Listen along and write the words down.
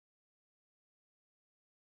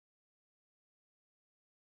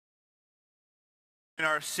In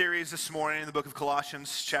our series this morning in the book of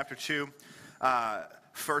Colossians, chapter 2,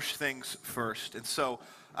 first things first. And so,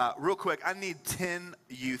 real quick, I need 10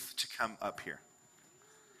 youth to come up here.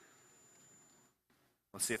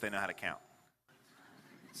 Let's see if they know how to count.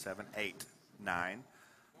 7, 8, 9.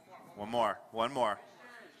 One more.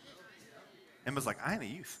 Emma's like, I ain't a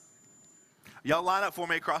youth. Y'all line up for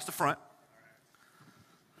me across the front.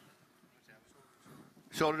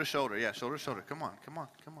 Shoulder to shoulder. Yeah, shoulder to shoulder. Come on.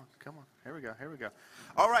 Here we go.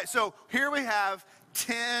 All right, so here we have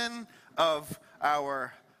 10 of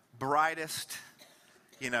our brightest,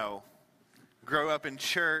 grow up in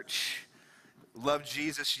church, love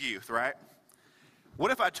Jesus youth, right?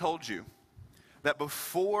 What if I told you that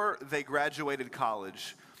before they graduated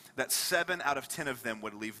college, that 7 out of 10 of them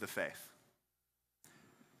would leave the faith?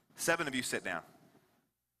 7 of you sit down.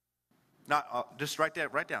 Not just right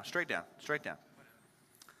down, straight down.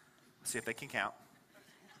 See if they can count.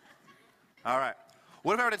 All right.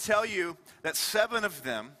 What if I were to tell you that 7 of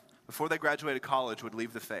them, before they graduated college, would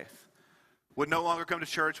leave the faith? Would no longer come to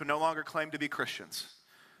church, would no longer claim to be Christians.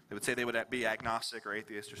 They would say they would be agnostic or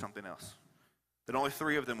atheist or something else. That only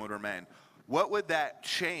 3 of them would remain. What would that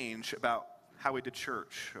change about how we did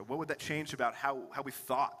church? Or what would that change about how we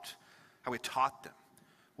thought, how we taught them?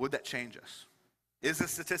 Would that change us? Is this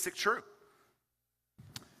statistic true?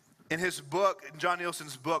 In his book, in John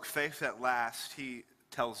Nielsen's book, Faith at Last, he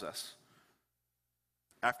tells us,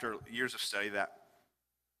 after years of study, that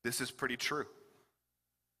this is pretty true.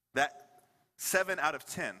 That 7 out of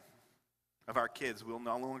 10 of our kids will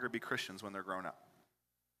no longer be Christians when they're grown up.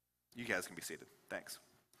 You guys can be seated. Thanks.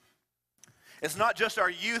 It's not just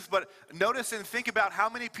our youth, but notice and think about how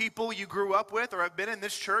many people you grew up with or have been in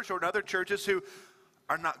this church or in other churches who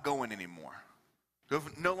are not going anymore, who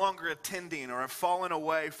have no longer attending or have fallen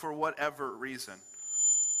away for whatever reason.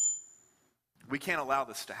 We can't allow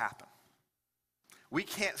this to happen. We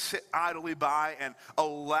can't sit idly by and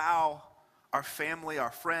allow our family, our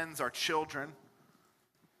friends, our children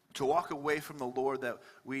to walk away from the Lord that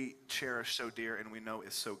we cherish so dear and we know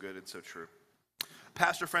is so good and so true. A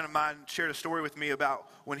pastor friend of mine shared a story with me about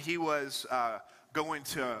when he was going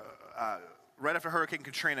to right after Hurricane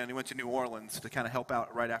Katrina, and he went to New Orleans to kind of help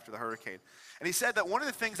out right after the hurricane. And he said that one of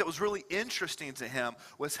the things that was really interesting to him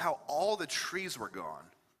was how all the trees were gone.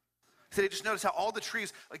 He said he just noticed how all the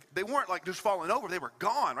trees, they weren't just falling over, they were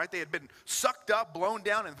gone, right? They had been sucked up, blown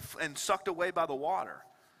down, and sucked away by the water.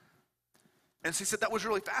 And so he said that was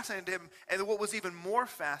really fascinating to him. And what was even more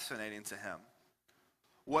fascinating to him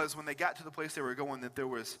was when they got to the place they were going, that there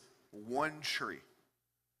was one tree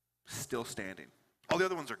still standing. All the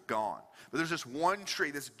other ones are gone. But there's just one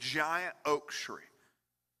tree, this giant oak tree,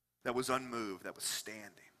 that was unmoved, that was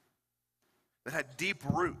standing, that had deep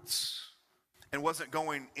roots and wasn't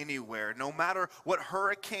going anywhere, no matter what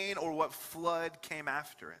hurricane or what flood came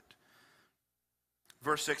after it.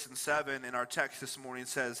 Verse 6 and 7 in our text this morning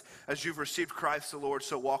says, as you've received Christ the Lord,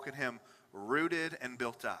 so walk in him, rooted and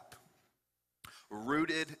built up.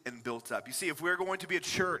 Rooted and built up. You see, if we're going to be a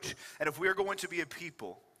church, and if we're going to be a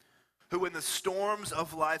people who when the storms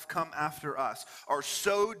of life come after us are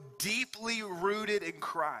so deeply rooted in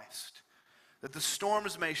Christ that the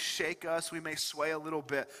storms may shake us, we may sway a little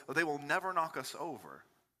bit, but they will never knock us over,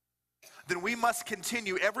 then we must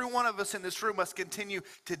continue, every one of us in this room must continue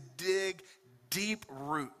to dig deep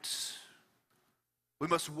roots. We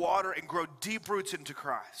must water and grow deep roots into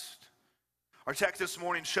Christ. Our text this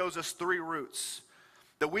morning shows us 3 roots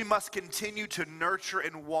that we must continue to nurture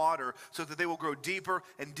and water so that they will grow deeper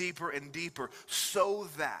and deeper and deeper so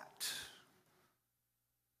that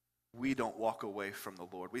we don't walk away from the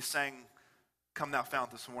Lord. We sang Come Thou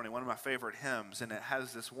Fount this morning, one of my favorite hymns, and it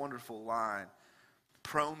has this wonderful line,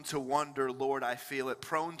 prone to wonder, Lord, I feel it,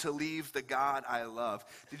 prone to leave the God I love.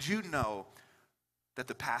 Did you know that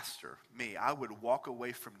the pastor, me, I would walk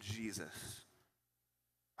away from Jesus?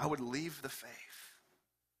 I would leave the faith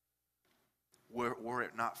were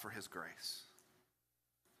it not for his grace.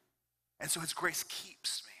 And so his grace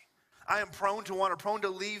keeps me. I am prone to wander, prone to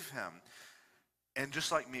leave him. And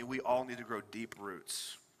just like me, we all need to grow deep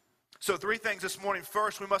roots. So 3 things this morning.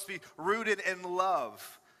 First, we must be rooted in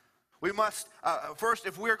love. We must, first,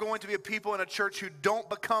 if we're going to be a people in a church who don't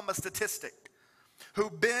become a statistic, who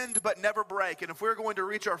bend but never break, and if we're going to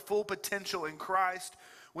reach our full potential in Christ,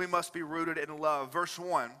 we must be rooted in love. Verse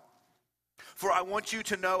 1, for I want you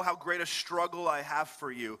to know how great a struggle I have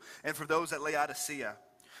for you and for those at Laodicea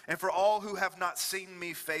and for all who have not seen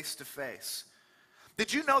me face to face.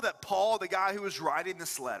 Did you know that Paul, the guy who was writing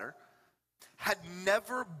this letter, had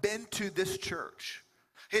never been to this church?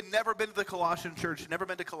 He had never been to the Colossian church, never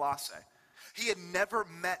been to Colossae. He had never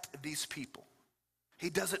met these people. He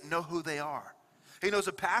doesn't know who they are. He knows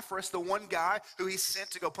Epaphras, the one guy who he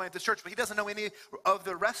sent to go plant this church, but he doesn't know any of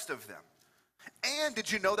the rest of them. And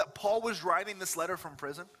did you know that Paul was writing this letter from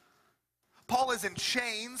prison? Paul is in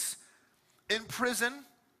chains, in prison,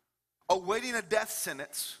 awaiting a death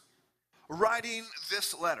sentence, writing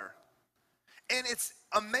this letter. And it's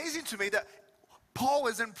amazing to me that Paul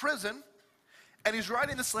is in prison, and he's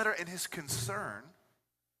writing this letter, and his concern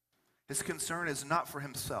is not for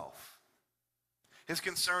himself. His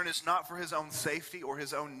concern is not for his own safety or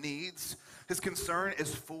his own needs. His concern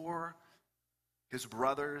is for his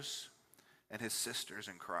brothers and his sisters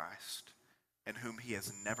in Christ, and whom he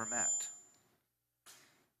has never met.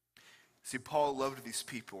 See, Paul loved these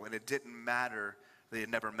people, and it didn't matter that he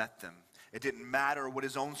had never met them. It didn't matter what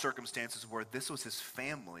his own circumstances were. This was his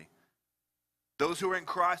family. Those who were in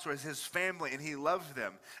Christ were his family, and he loved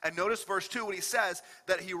them. And notice verse 2, what he says,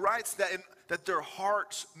 that he writes that their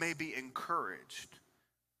hearts may be encouraged.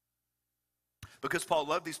 Because Paul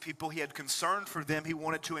loved these people, he had concern for them. He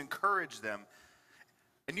wanted to encourage them.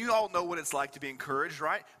 And you all know what it's like to be encouraged,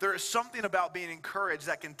 right? There is something about being encouraged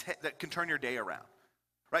that can turn your day around,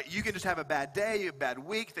 right? You can just have a bad day, a bad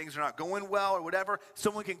week, things are not going well or whatever.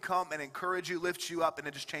 Someone can come and encourage you, lift you up, and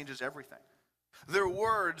it just changes everything. Their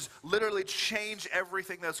words literally change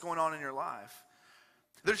everything that's going on in your life.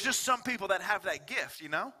 There's just some people that have that gift, you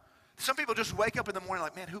know? Some people just wake up in the morning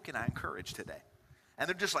like, man, who can I encourage today? And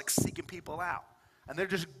they're just like seeking people out. And they're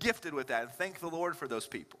just gifted with that. And thank the Lord for those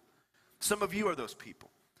people. Some of you are those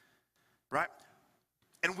people, right?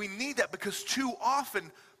 And we need that because too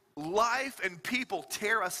often life and people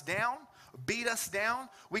tear us down, beat us down.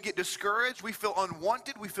 We get discouraged. We feel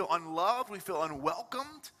unwanted. We feel unloved. We feel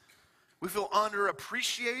unwelcomed. We feel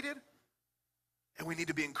underappreciated. And we need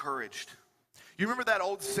to be encouraged. You remember that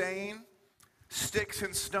old saying, sticks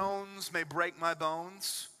and stones may break my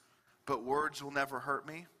bones, but words will never hurt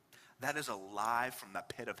me? That is a lie from the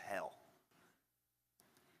pit of hell.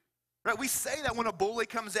 Right, we say that when a bully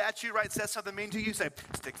comes at you, right, says something mean to you, you say,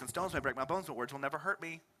 sticks and stones may break my bones, but words will never hurt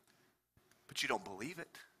me. But you don't believe it.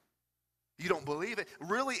 You don't believe it.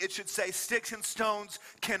 Really, it should say, sticks and stones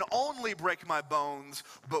can only break my bones,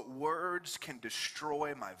 but words can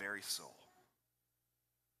destroy my very soul.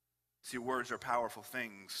 See, words are powerful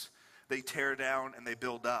things. They tear down and they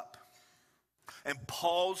build up. And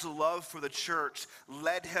Paul's love for the church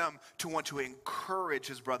led him to want to encourage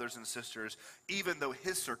his brothers and sisters, even though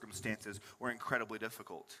his circumstances were incredibly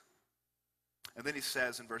difficult. And then he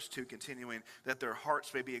says in verse 2, continuing, that their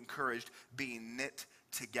hearts may be encouraged, being knit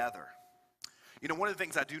together. You know, one of the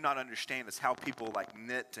things I do not understand is how people like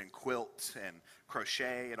knit and quilt and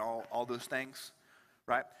crochet and all those things,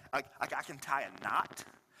 right? I can tie a knot.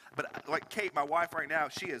 But like Kate, my wife right now,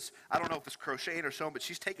 she is, I don't know if it's crocheting or sewing, but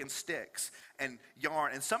she's taking sticks and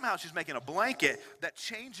yarn, and somehow she's making a blanket that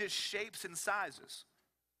changes shapes and sizes,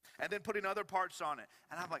 and then putting other parts on it.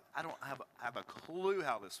 And I'm like, I don't have a clue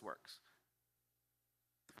how this works.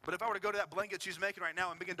 But if I were to go to that blanket she's making right now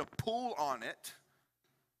and begin to pull on it,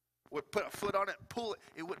 would put a foot on it, pull it,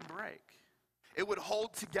 it wouldn't break. It would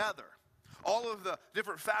hold together. All of the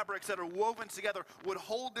different fabrics that are woven together would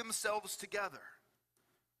hold themselves together.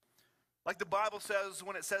 Like the Bible says,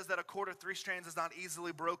 when it says that a cord of 3 strands is not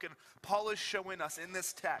easily broken, Paul is showing us in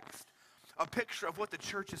this text a picture of what the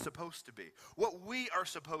church is supposed to be, what we are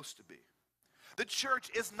supposed to be. The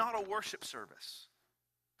church is not a worship service.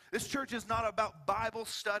 This church is not about Bible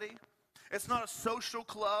study. It's not a social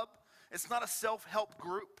club. It's not a self-help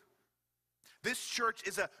group. This church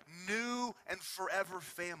is a new and forever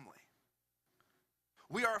family.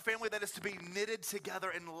 We are a family that is to be knitted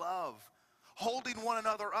together in love, holding one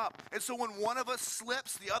another up. And so when one of us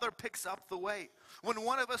slips, the other picks up the weight. When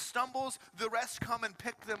one of us stumbles, the rest come and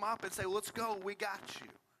pick them up and say, let's go, we got you.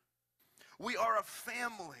 We are a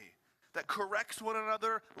family that corrects one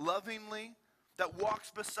another lovingly, that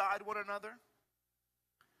walks beside one another.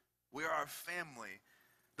 We are a family.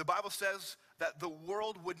 The Bible says that the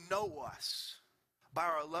world would know us by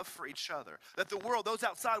our love for each other. That the world, those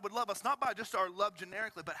outside, would love us not by just our love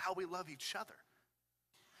generically, but how we love each other.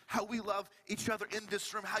 How we love each other in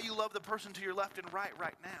this room. How you love the person to your left and right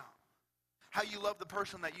now. How you love the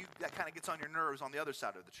person that kind of gets on your nerves on the other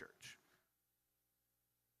side of the church.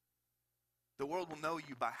 The world will know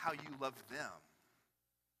you by how you love them.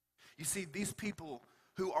 You see, these people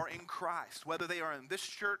who are in Christ, whether they are in this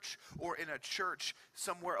church or in a church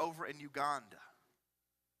somewhere over in Uganda,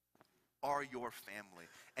 are your family.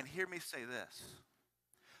 And hear me say this.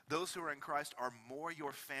 Those who are in Christ are more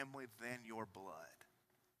your family than your blood.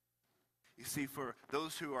 You see, for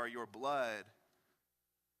those who are your blood,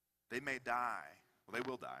 they may die. Well, they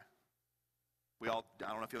will die. I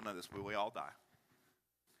don't know if you'll know this, but we all die.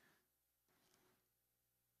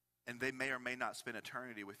 And they may or may not spend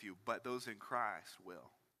eternity with you, but those in Christ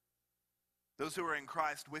will. Those who are in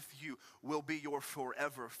Christ with you will be your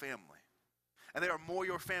forever family. And they are more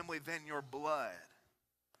your family than your blood.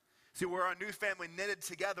 See, we're a new family knitted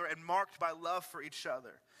together and marked by love for each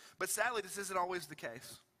other. But sadly, this isn't always the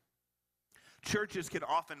case. Churches can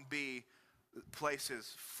often be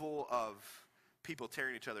places full of people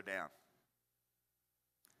tearing each other down.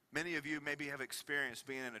 Many of you maybe have experienced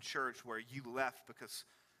being in a church where you left because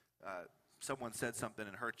someone said something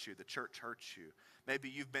and hurt you. The church hurts you. Maybe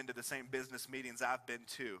you've been to the same business meetings I've been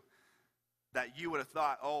to, that you would have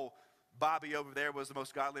thought, oh, Bobby over there was the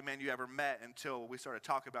most godly man you ever met, until we started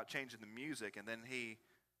talking about changing the music, and then he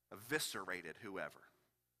eviscerated whoever.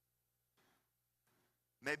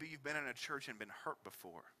 Maybe you've been in a church and been hurt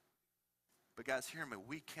before. But guys, hear me,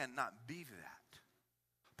 we cannot be that.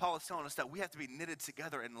 Paul is telling us that we have to be knitted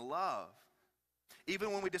together in love.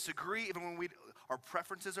 Even when we disagree, even when our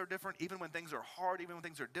preferences are different, even when things are hard, even when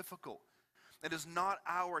things are difficult. It is not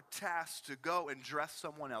our task to go and dress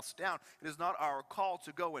someone else down. It is not our call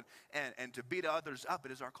to go and to beat others up.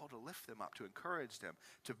 It is our call to lift them up, to encourage them,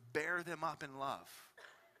 to bear them up in love.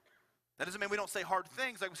 That doesn't mean we don't say hard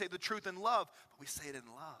things like we say the truth in love, but we say it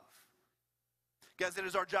in love. Guys, it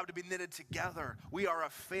is our job to be knitted together. We are a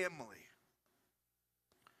family.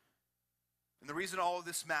 And the reason all of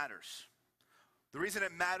this matters, the reason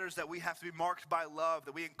it matters that we have to be marked by love,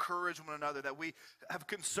 that we encourage one another, that we have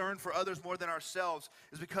concern for others more than ourselves,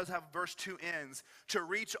 is because how verse 2 ends. To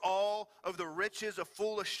reach all of the riches of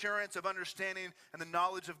full assurance of understanding and the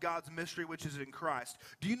knowledge of God's mystery which is in Christ.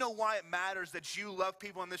 Do you know why it matters that you love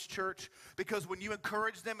people in this church? Because when you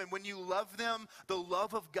encourage them and when you love them, the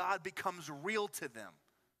love of God becomes real to them.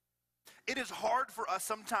 It is hard for us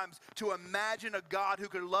sometimes to imagine a God who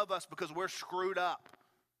could love us because we're screwed up.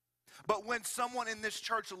 But when someone in this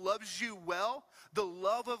church loves you well, the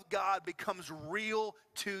love of God becomes real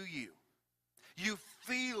to you. You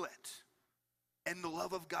feel it. And the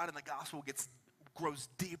love of God in the gospel grows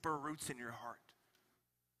deeper roots in your heart.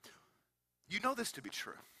 You know this to be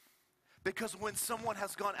true. Because when someone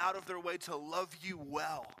has gone out of their way to love you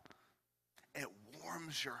well, it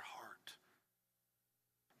warms your heart.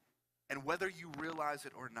 And whether you realize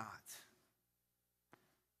it or not,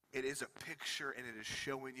 it is a picture and it is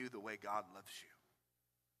showing you the way God loves you.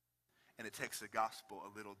 And it takes the gospel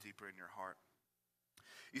a little deeper in your heart.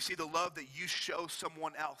 You see, the love that you show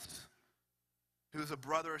someone else who is a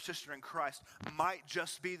brother or sister in Christ might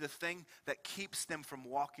just be the thing that keeps them from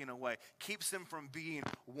walking away, keeps them from being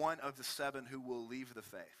one of the 7 who will leave the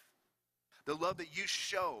faith. The love that you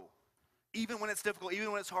show, even when it's difficult,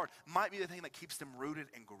 even when it's hard, might be the thing that keeps them rooted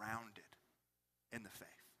and grounded in the faith.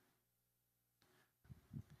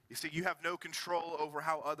 You see, you have no control over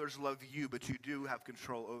how others love you, but you do have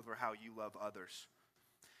control over how you love others.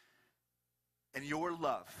 And your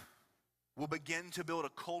love will begin to build a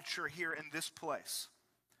culture here in this place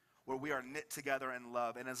where we are knit together in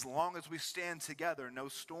love. And as long as we stand together, no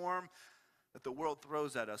storm that the world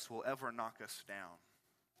throws at us will ever knock us down.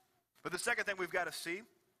 But the second thing we've got to see,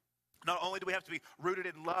 not only do we have to be rooted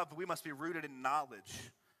in love, but we must be rooted in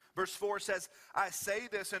knowledge. Verse 4 says, I say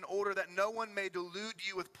this in order that no one may delude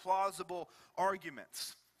you with plausible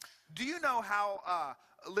arguments. Do you know how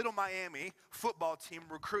Little Miami football team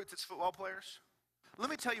recruits its football players? Let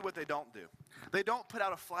me tell you what they don't do. They don't put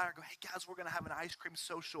out a flyer and go, hey guys, we're going to have an ice cream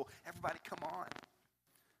social. Everybody come on.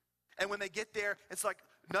 And when they get there, it's like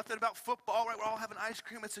nothing about football, right? We're all having ice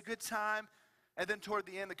cream. It's a good time. And then toward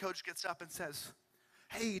the end, the coach gets up and says,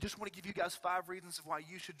 hey, just want to give you guys 5 reasons of why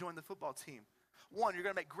you should join the football team. 1, you're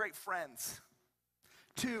going to make great friends.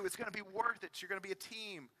 2, it's going to be worth it. You're going to be a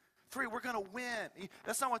team. 3, we're going to win.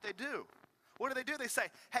 That's not what they do. What do? They say,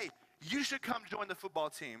 hey, you should come join the football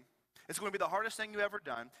team. It's going to be the hardest thing you've ever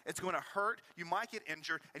done. It's going to hurt. You might get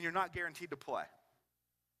injured, and you're not guaranteed to play.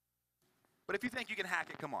 But if you think you can hack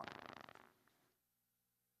it, come on.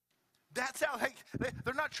 That's how,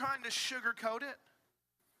 they're not trying to sugarcoat it.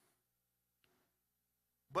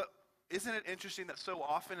 But isn't it interesting that so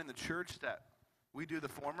often in the church that we do the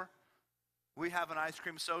former? We have an ice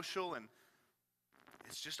cream social, and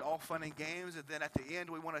it's just all fun and games, and then at the end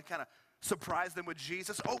we want to kind of surprise them with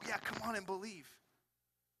Jesus. Oh yeah, come on and believe.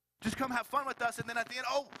 Just come have fun with us, and then at the end,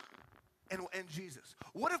 and Jesus.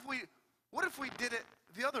 What if we did it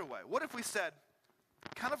the other way? What if we said,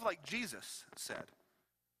 kind of like Jesus said,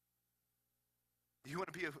 you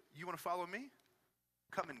want to follow me?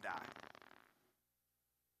 Come and die.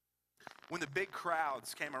 When the big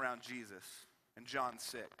crowds came around Jesus in John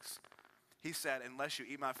 6, he said, unless you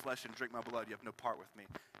eat my flesh and drink my blood, you have no part with me.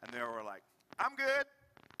 And they were like, I'm good.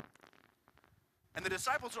 And the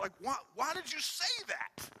disciples are like, why did you say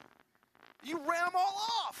that? You ran them all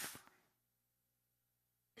off.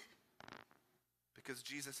 Because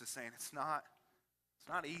Jesus is saying it's not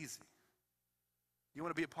easy. You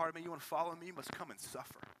want to be a part of me? You want to follow me? You must come and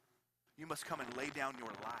suffer. You must come and lay down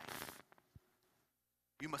your life.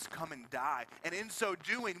 You must come and die. And in so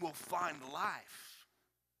doing, we'll find life.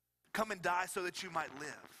 Come and die so that you might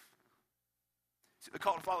live. See, the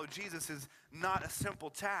call to follow Jesus is not a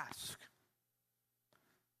simple task.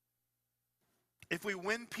 If we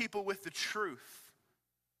win people with the truth,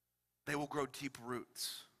 they will grow deep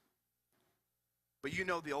roots. But you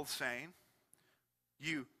know the old saying,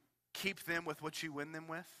 you keep them with what you win them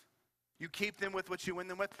with. You keep them with what you win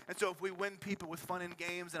them with. And so if we win people with fun and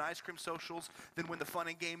games and ice cream socials, then when the fun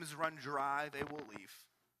and games run dry, they will leave.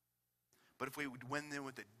 But if we win them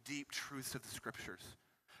with the deep truths of the scriptures,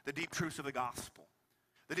 the deep truths of the gospel,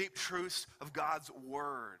 the deep truths of God's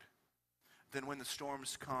word, then when the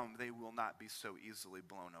storms come, they will not be so easily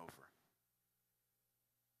blown over.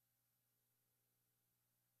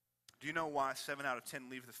 Do you know why 7 out of 10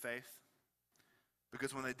 leave the faith?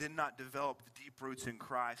 Because when they did not develop the deep roots in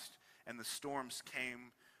Christ and the storms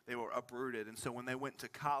came, they were uprooted. And so when they went to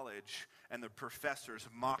college and the professors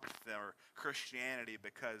mocked their Christianity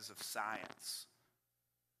because of science,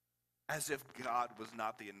 as if God was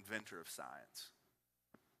not the inventor of science.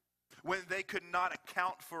 When they could not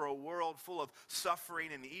account for a world full of suffering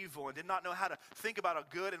and evil and did not know how to think about a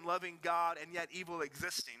good and loving God and yet evil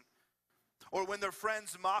existing. Or when their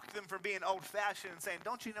friends mocked them for being old-fashioned and saying,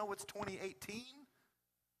 don't you know it's 2018?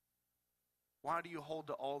 Why do you hold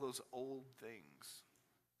to all those old things?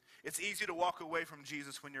 It's easy to walk away from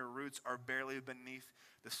Jesus when your roots are barely beneath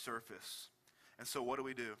the surface. And so what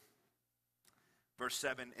do? Verse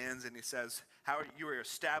 7 ends and he says, how you are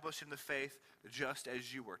established in the faith just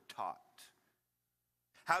as you were taught.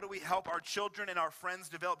 How do we help our children and our friends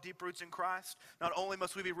develop deep roots in Christ? Not only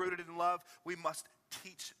must we be rooted in love, we must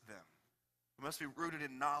teach them. We must be rooted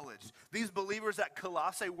in knowledge. These believers at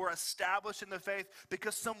Colossae were established in the faith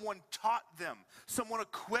because someone taught them. Someone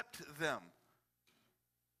equipped them.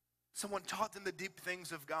 Someone taught them the deep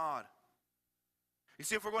things of God. You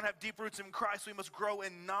see, if we're going to have deep roots in Christ, we must grow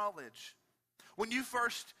in knowledge. When you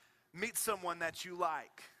first meet someone that you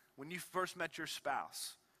like, when you first met your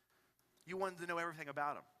spouse, you wanted to know everything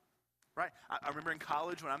about them, right? I remember in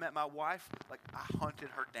college when I met my wife, I hunted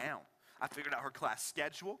her down. I figured out her class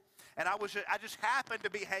schedule, and I just happened to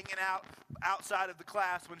be hanging out outside of the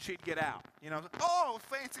class when she'd get out. You know, oh,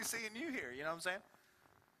 fancy seeing you here. You know what I'm saying?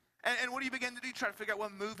 And what do you begin to do? You try to figure out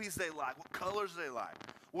what movies they like, what colors they like,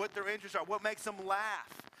 what their interests are, what makes them laugh.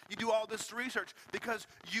 You do all this research because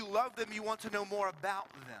you love them. You want to know more about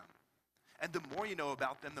them. And the more you know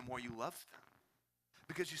about them, the more you love them.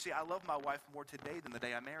 Because you see, I love my wife more today than the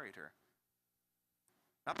day I married her.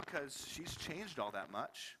 Not because she's changed all that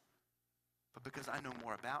much, but because I know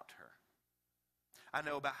more about her. I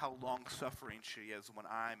know about how long-suffering she is when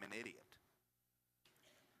I'm an idiot.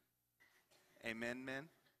 Amen, men?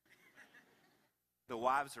 The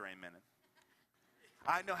wives are amening.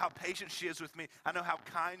 I know how patient she is with me. I know how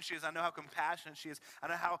kind she is. I know how compassionate she is. I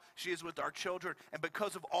know how she is with our children. And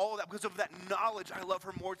because of all of that, because of that knowledge, I love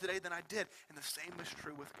her more today than I did. And the same is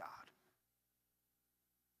true with God.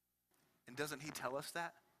 And doesn't he tell us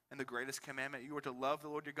that in the greatest commandment? You are to love the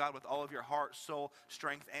Lord your God with all of your heart, soul,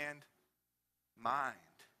 strength, and mind.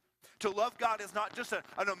 To love God is not just an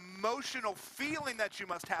emotional feeling that you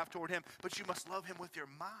must have toward him, but you must love him with your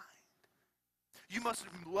mind. You must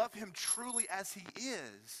love him truly as he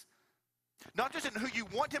is. Not just in who you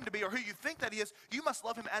want him to be or who you think that he is. You must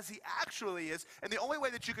love him as he actually is. And the only way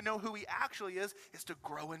that you can know who he actually is to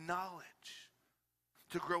grow in knowledge,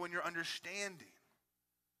 to grow in your understanding.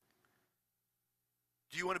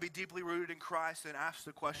 Do you want to be deeply rooted in Christ? Then ask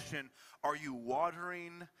the question, are you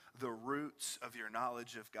watering the roots of your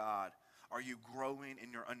knowledge of God? Are you growing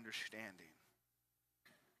in your understanding?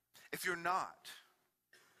 If you're not,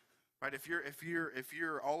 right, if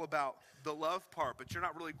you're all about the love part, but you're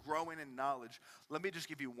not really growing in knowledge, let me just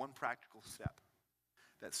give you one practical step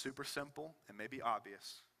that's super simple and maybe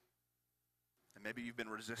obvious. And maybe you've been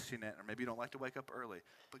resisting it, or maybe you don't like to wake up early,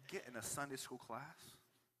 but get in a Sunday school class.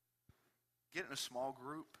 Get in a small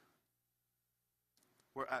group.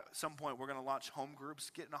 Where at some point we're going to launch home groups.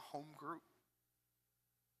 Get in a home group.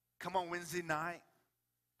 Come on Wednesday night.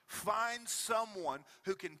 Find someone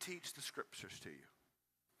who can teach the scriptures to you.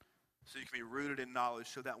 So you can be rooted in knowledge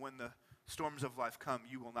so that when the storms of life come,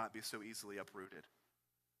 you will not be so easily uprooted.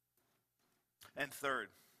 And third,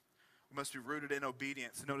 we must be rooted in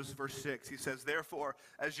obedience. Notice verse 6. He says, therefore,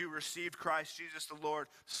 as you received Christ Jesus the Lord,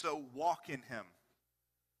 so walk in him.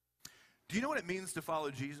 Do you know what it means to follow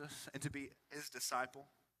Jesus and to be his disciple?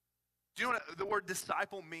 Do you know what the word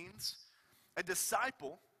disciple means? A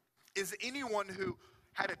disciple is anyone who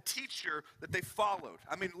had a teacher that they followed.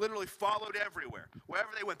 I mean, literally followed everywhere. Wherever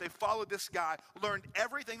they went, they followed this guy, learned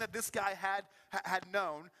everything that this guy had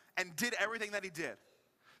known, and did everything that he did.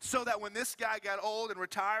 So that when this guy got old and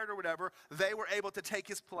retired or whatever, they were able to take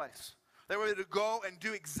his place. They were able to go and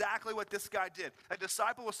do exactly what this guy did. A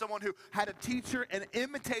disciple was someone who had a teacher and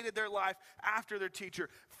imitated their life after their teacher,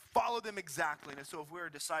 followed them exactly. And so if we're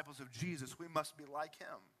disciples of Jesus, we must be like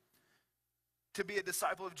him. To be a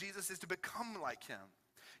disciple of Jesus is to become like him.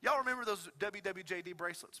 Y'all remember those WWJD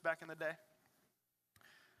bracelets back in the day?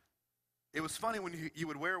 It was funny when you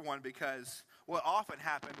would wear one because what often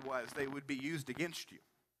happened was they would be used against you.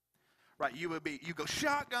 Right? You go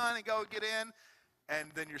shotgun and go get in, and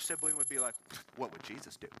then your sibling would be like, what would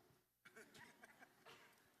Jesus do?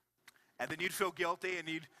 And then you'd feel guilty and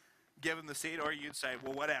you'd give him the seat, or you'd say,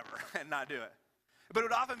 well, whatever, and not do it. But it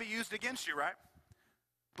would often be used against you, right?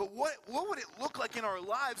 But what would it look like in our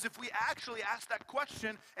lives if we actually asked that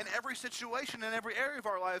question in every situation, in every area of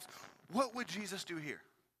our lives? What would Jesus do here?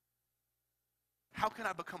 How can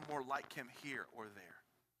I become more like him here or there?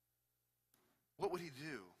 What would he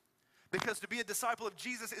do? Because to be a disciple of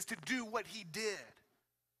Jesus is to do what he did.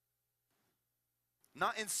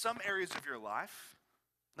 Not in some areas of your life,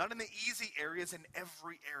 not in the easy areas, in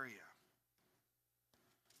every area.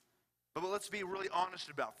 But let's be really honest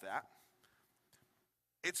about that.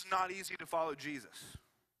 It's not easy to follow Jesus.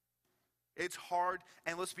 It's hard,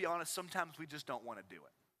 and let's be honest, sometimes we just don't want to do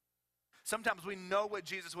it. Sometimes we know what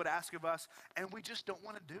Jesus would ask of us, and we just don't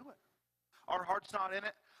want to do it. Our heart's not in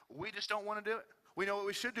it. We just don't want to do it. We know what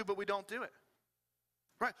we should do, but we don't do it.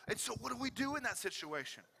 Right? And so what do we do in that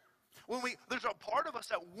situation? There's a part of us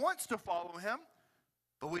that wants to follow him,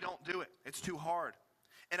 but we don't do it. It's too hard.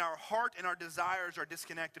 And our heart and our desires are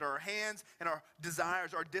disconnected. Our hands and our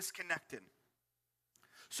desires are disconnected.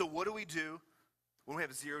 So what do we do when we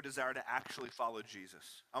have zero desire to actually follow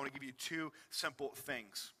Jesus? I want to give you two simple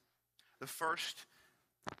things. The first,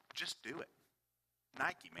 just do it.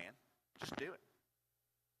 Nike, man. Just do it.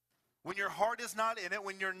 When your heart is not in it,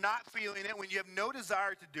 when you're not feeling it, when you have no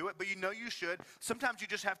desire to do it, but you know you should, sometimes you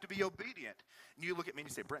just have to be obedient. And you look at me and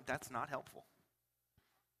you say, Brent, that's not helpful.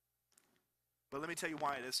 But let me tell you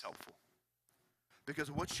why it is helpful. Because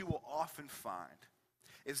what you will often find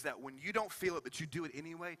is that when you don't feel it, but you do it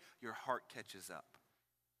anyway, your heart catches up.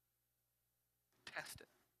 Test it.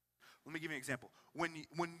 Let me give you an example. When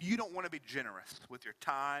you don't want to be generous with your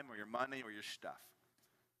time or your money or your stuff,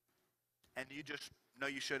 and you just know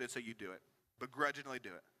you should, and so you do it, begrudgingly do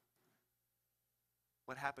it,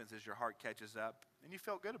 what happens is your heart catches up, and you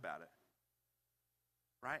feel good about it,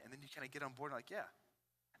 right? And then you kind of get on board, like, yeah.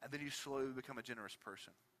 And then you slowly become a generous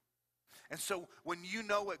person. And so when you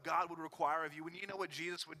know what God would require of you, when you know what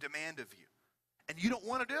Jesus would demand of you, and you don't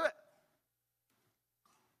want to do it,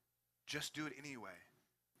 just do it anyway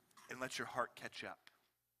and let your heart catch up.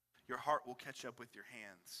 Your heart will catch up with your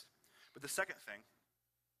hands. But the second thing,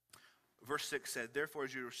 verse 6 said, therefore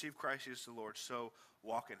as you receive Christ Jesus the Lord, so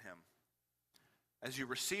walk in him. As you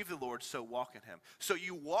receive the Lord, so walk in him. So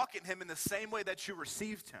you walk in him in the same way that you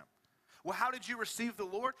received him. Well, how did you receive the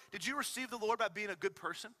Lord? Did you receive the Lord by being a good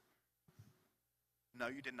person? No,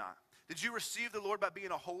 you did not. Did you receive the Lord by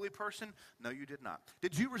being a holy person? No, you did not.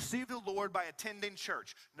 Did you receive the Lord by attending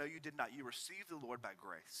church? No, you did not. You received the Lord by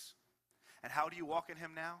grace. And how do you walk in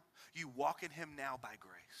him now? You walk in him now by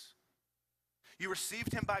grace. You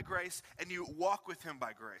received him by grace, and you walk with him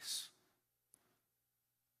by grace.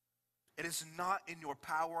 It is not in your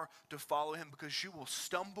power to follow him because you will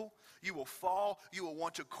stumble, you will fall, you will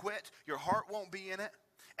want to quit, your heart won't be in it.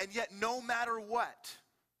 And yet, no matter what,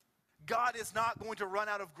 God is not going to run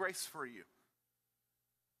out of grace for you.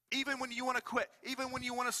 Even when you want to quit, even when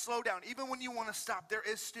you want to slow down, even when you want to stop, there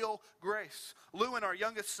is still grace. Lewin, our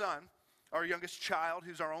youngest son, our youngest child,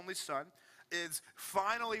 who's our only son, is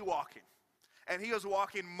finally walking. And he was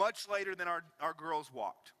walking much later than our girls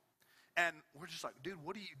walked. And we're just like, dude,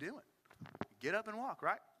 what are you doing? Get up and walk,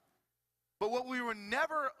 right? But what we were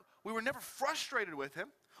never frustrated with him.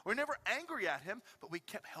 We were never angry at him, but we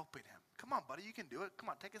kept helping him. Come on, buddy, you can do it. Come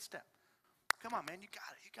on, take a step. Come on, man, you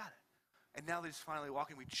got it. And now that he's finally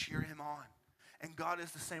walking, we cheer him on. And God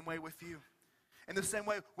is the same way with you. In the same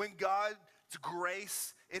way, when God's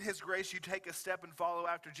grace, in his grace, you take a step and follow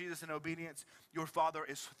after Jesus in obedience, your Father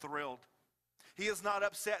is thrilled. He is not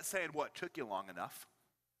upset saying, what, took you long enough?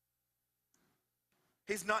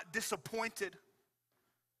 He's not disappointed.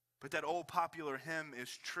 But that old popular hymn is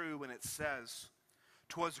true when it says,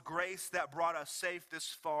 "'Twas grace that brought us safe this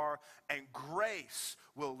far, and grace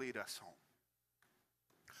will lead us home."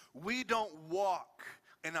 We don't walk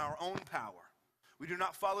in our own power. We do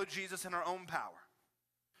not follow Jesus in our own power.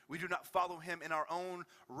 We do not follow him in our own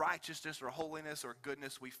righteousness or holiness or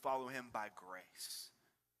goodness. We follow him by grace.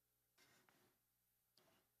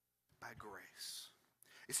 By grace.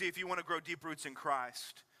 You see, if you want to grow deep roots in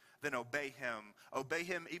Christ, then obey him. Obey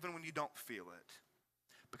him even when you don't feel it.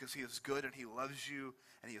 Because he is good and he loves you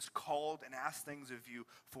and he has called and asked things of you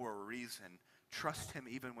for a reason. Trust him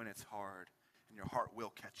even when it's hard and your heart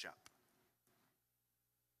will catch up.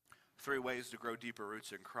 3 ways to grow deeper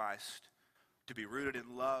roots in Christ: to be rooted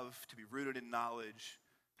in love, to be rooted in knowledge,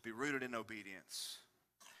 to be rooted in obedience.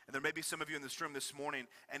 And there may be some of you in this room this morning,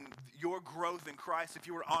 and your growth in Christ, if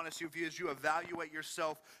you were honest, as you evaluate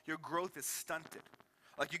yourself, your growth is stunted.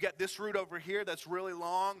 Like you got this root over here that's really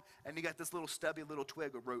long, and you got this little stubby little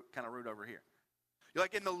twig of root, kind of root over here. You're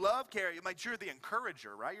like in the love care, you're the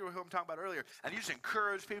encourager, right? You're who I'm talking about earlier. And you just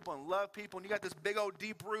encourage people and love people, and you got this big old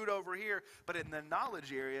deep root over here. But in the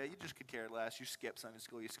knowledge area, you just could care less. You skip Sunday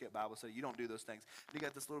school, you skip Bible study, you don't do those things. And you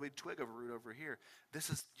got this little big twig of a root over here.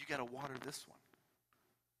 You got to water this one.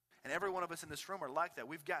 And every one of us in this room are like that.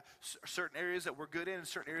 We've got certain areas that we're good in and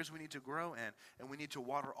certain areas we need to grow in. And we need to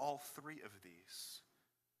water all 3 of these.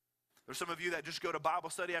 There's some of you that just go to Bible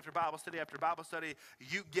study after Bible study after Bible study.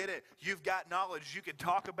 You get it. You've got knowledge. You can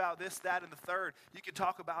talk about this, that, and the third. You can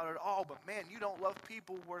talk about it all. But man, you don't love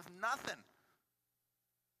people worth nothing.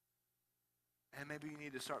 And maybe you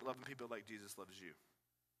need to start loving people like Jesus loves you.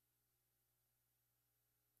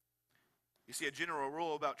 You see, a general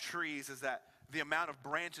rule about trees is that the amount of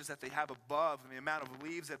branches that they have above and the amount of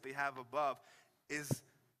leaves that they have above is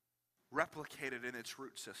replicated in its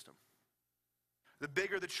root system. The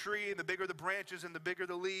bigger the tree and the bigger the branches and the bigger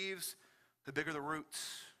the leaves, the bigger the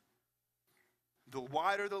roots. The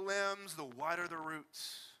wider the limbs, the wider the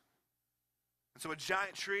roots. And so a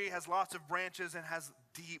giant tree has lots of branches and has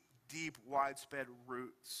deep, deep, widespread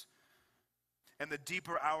roots. And the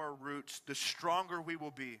deeper our roots, the stronger we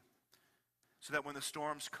will be, so that when the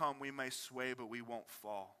storms come, we may sway, but we won't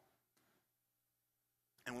fall.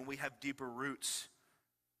 And when we have deeper roots,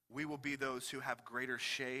 we will be those who have greater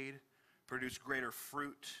shade, produce greater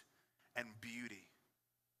fruit and beauty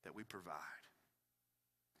that we provide.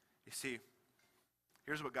 You see,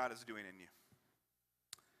 here's what God is doing in you.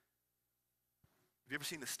 Have you ever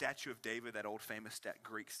seen the statue of David, that old famous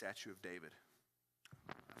Greek statue of David?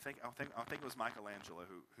 I think it was Michelangelo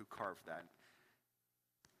who carved that.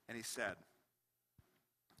 And he said,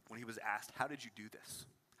 when he was asked, how did you do this?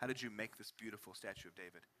 How did you make this beautiful statue of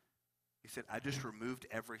David? He said, I just removed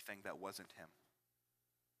everything that wasn't him.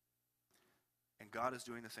 And God is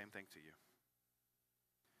doing the same thing to you.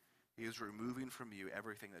 He is removing from you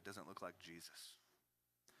everything that doesn't look like Jesus,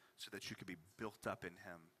 so that you can be built up in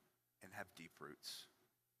him and have deep roots.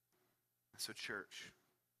 So church,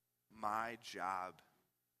 my job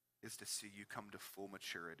is to see you come to full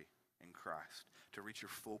maturity in Christ, to reach your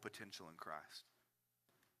full potential in Christ.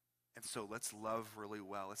 And so let's love really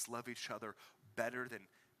well. Let's love each other better than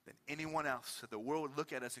anyone else. So the world would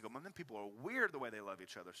look at us and go, man, them people are weird the way they love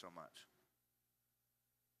each other so much.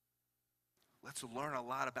 Let's learn a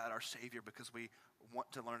lot about our Savior because we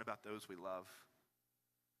want to learn about those we love.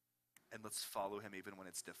 And let's follow him even when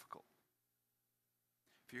it's difficult.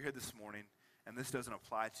 If you're here this morning and this doesn't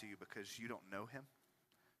apply to you because you don't know him,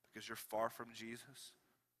 because you're far from Jesus,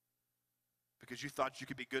 because you thought you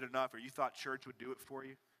could be good enough or you thought church would do it for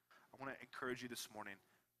you, I want to encourage you this morning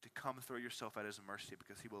to come throw yourself at his mercy,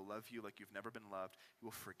 because he will love you like you've never been loved. He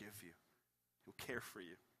will forgive you. He will care for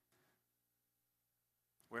you.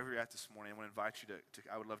 Wherever you're at this morning, I want to invite you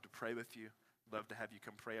I would love to pray with you. Love to have you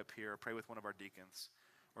come pray up here or pray with one of our deacons.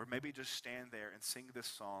 Or maybe just stand there and sing this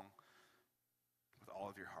song with all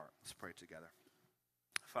of your heart. Let's pray together.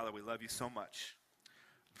 Father, we love you so much.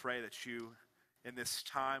 Pray that you, in this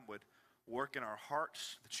time, would work in our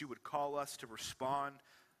hearts, that you would call us to respond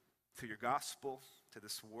to your gospel, to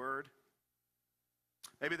this word.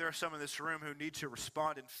 Maybe there are some in this room who need to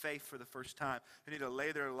respond in faith for the first time, who need to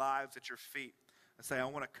lay their lives at your feet and say, I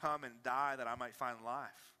want to come and die that I might find life.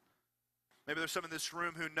 Maybe there's some in this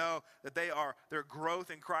room who know that their growth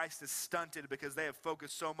in Christ is stunted because they have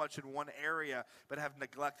focused so much in one area but have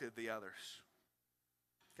neglected the others.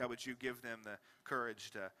 God, would you give them the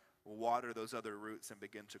courage to water those other roots and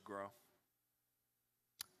begin to grow?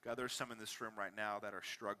 God, there's some in this room right now that are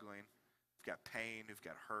struggling, who've got pain, who've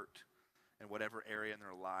got hurt in whatever area in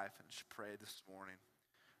their life. And just pray this morning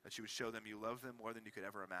that you would show them you love them more than you could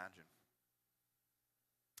ever imagine.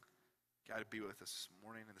 God, be with us this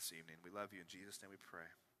morning and this evening. We love you. In Jesus' name we pray.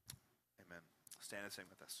 Amen. Stand and sing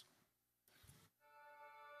with us.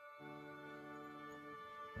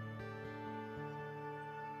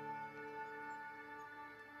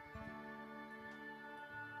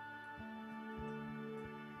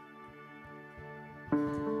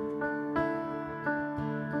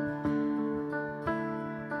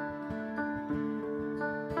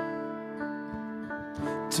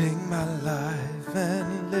 Take my life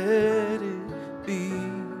and let it be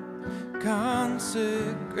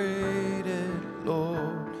consecrated,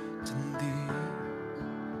 Lord, to Thee.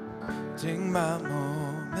 Take my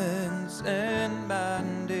moments and my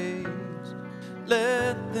days,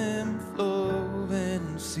 let them flow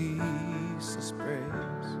in ceaseless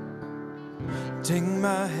praise. Take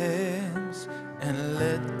my hands and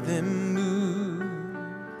let them move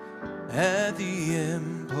at the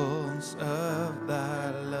impulse of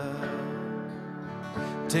Thy love.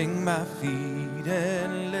 Take my feet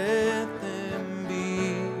and let them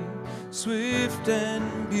be swift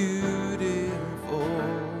and beautiful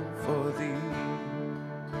for Thee.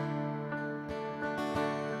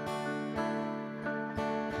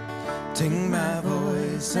 Take my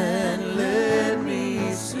voice and let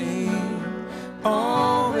me sing,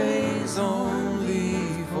 always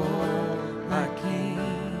only for my King.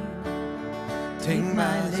 Take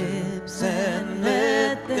my lips and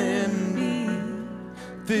let them be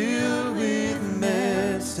filled with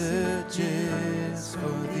messages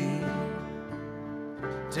for Thee.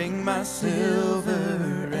 Take my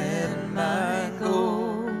silver and my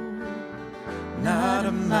gold, not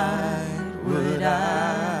a mite would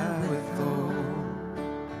I withhold.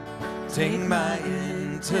 Take my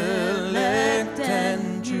intellect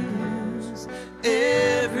and choose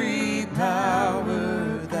every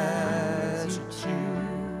power that You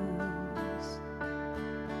choose.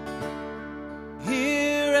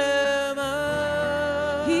 Here am I,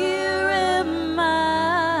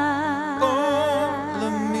 all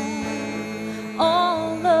of me,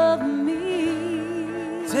 all of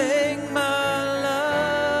me. take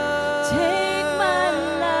my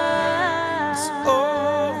life, it's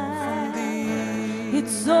all from Thee.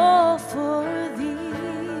 It's all for Thee.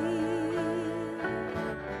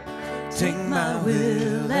 Take my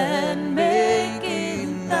will and make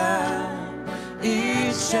it Thine,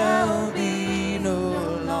 it shall be no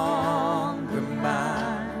longer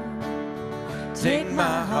mine. Take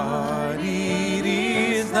my heart, it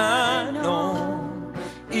is Thine own,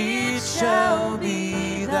 it shall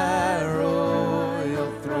be Thy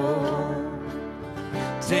royal throne.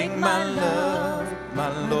 Take my love, my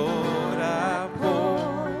Lord, I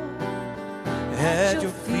pour at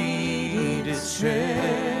Your feet, its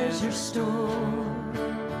treasure store.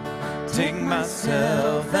 Take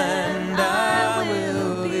myself and I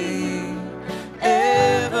will be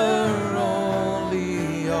ever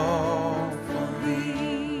only all for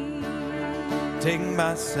Thee. Take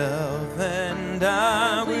myself and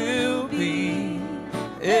I will be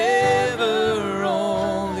ever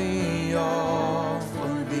only all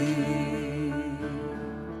for Thee.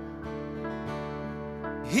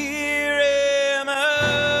 Here am I,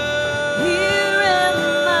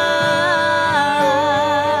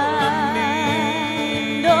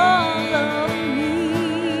 All of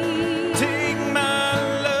me. take my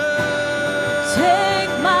love, Take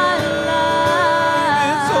my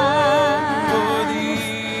it's all for life.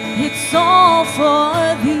 Thee. It's all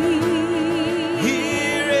for Thee.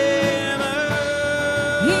 Here am I,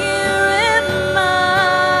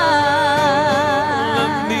 all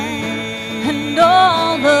of me, and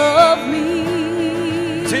all of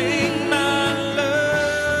me. take my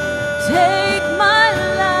love, Take my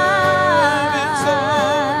it's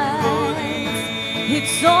all for life. Thee.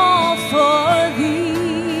 It's all for Thee.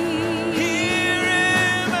 Here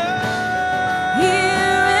am I,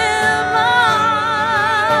 Here am I,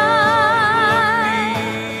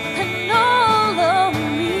 and all of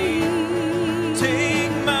me.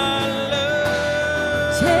 take my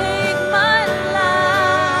love, Take my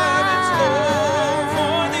it's all life.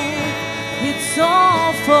 for Thee. It's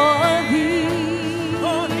all for Thee.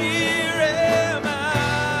 Oh, here am I,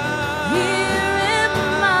 Here am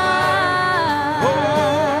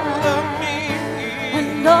all of I, me,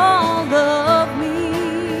 and all of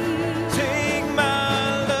me. take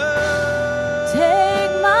my love,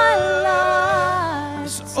 Take my life.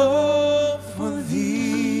 it's all for Thee.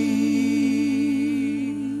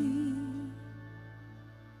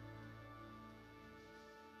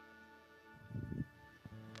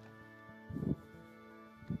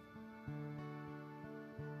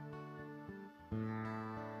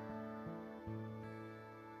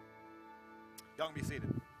 Y'all can be seated.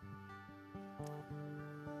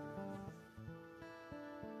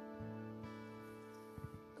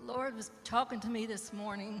 The Lord was talking to me this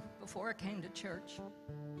morning before I came to church.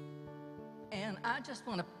 And I just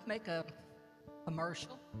want to make a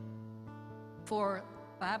commercial for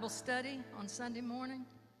Bible study on Sunday morning.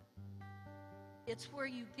 It's where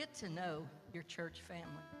you get to know your church family.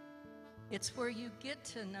 It's where you get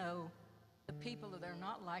to know the people that are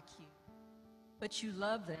not like you, but you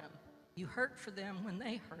love them. You hurt for them when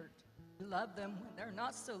they hurt. You love them when they're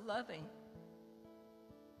not so loving.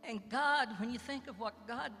 And God, when you think of what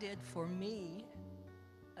God did for me,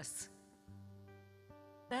 that's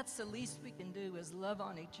the least we can do is love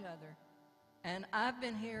on each other. And I've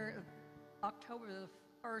been here October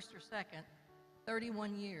the 1st or 2nd,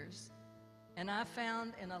 31 years. And I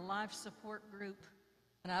found in a life support group,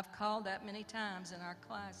 and I've called that many times in our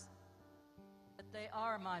class, that they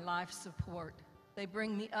are my life support. They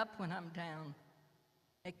bring me up when I'm down.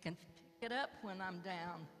 They can pick it up when I'm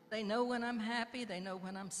down. They know when I'm happy. They know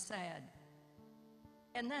when I'm sad.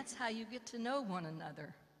 And that's how you get to know one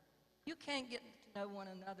another. You can't get to know one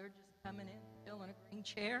another just coming in, filling a green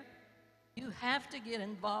chair. You have to get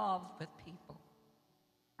involved with people.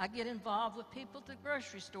 I get involved with people at the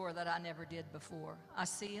grocery store that I never did before. I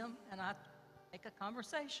see them and I make a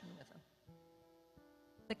conversation with them.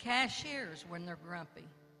 The cashiers when they're grumpy.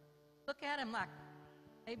 Look at them like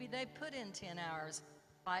maybe they put in 10 hours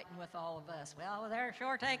fighting with all of us. Well, they're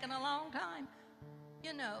sure taking a long time.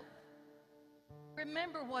 You know,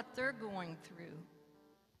 remember what they're going through.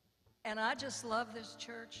 And I just love this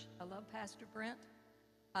church. I love Pastor Brent.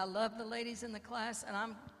 I love the ladies in the class, and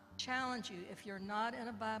I'm challenge you, if you're not in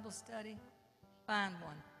a Bible study, find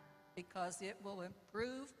one, because it will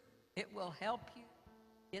improve, it will help you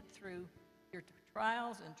get through your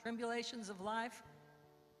trials and tribulations of life.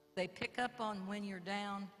 They pick up on when you're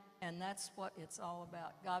down, and that's what it's all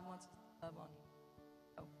about. God wants us to love on you.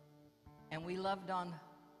 So, and we loved on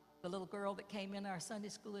the little girl that came in our Sunday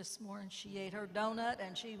school this morning. She ate her donut,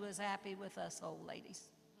 and she was happy with us old ladies.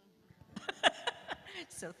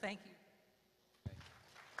 So thank you.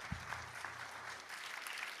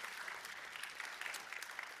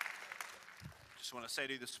 Just want to say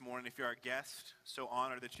to you this morning, if you're our guest, so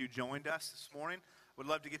honored that you joined us this morning. Would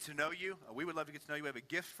love to get to know you. We would love to get to know you. We have a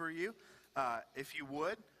gift for you. If you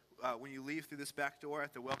would, when you leave through this back door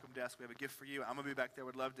at the welcome desk, we have a gift for you. I'm going to be back there.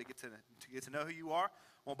 Would love to get to know who you are.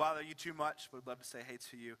 Won't bother you too much, but would love to say hey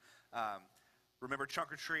to you. Remember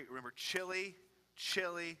trunk or treat. Remember chili,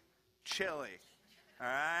 chili, chili. All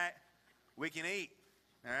right? We can eat.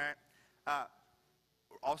 All right?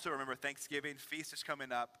 Also, remember Thanksgiving feast is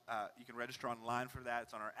coming up. You can register online for that.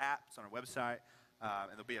 It's on our app. It's on our website.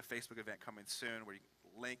 And there'll be a Facebook event coming soon where you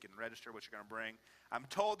can link and register what you're going to bring. I'm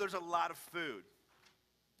told there's a lot of food.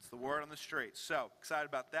 It's the word on the street. So, excited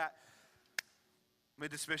about that. Let me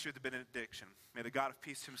dismiss you with the benediction. May the God of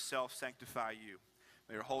peace himself sanctify you.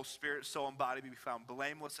 May your whole spirit, soul, and body be found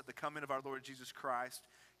blameless at the coming of our Lord Jesus Christ.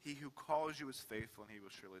 He who calls you is faithful, and he will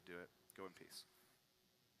surely do it. Go in peace.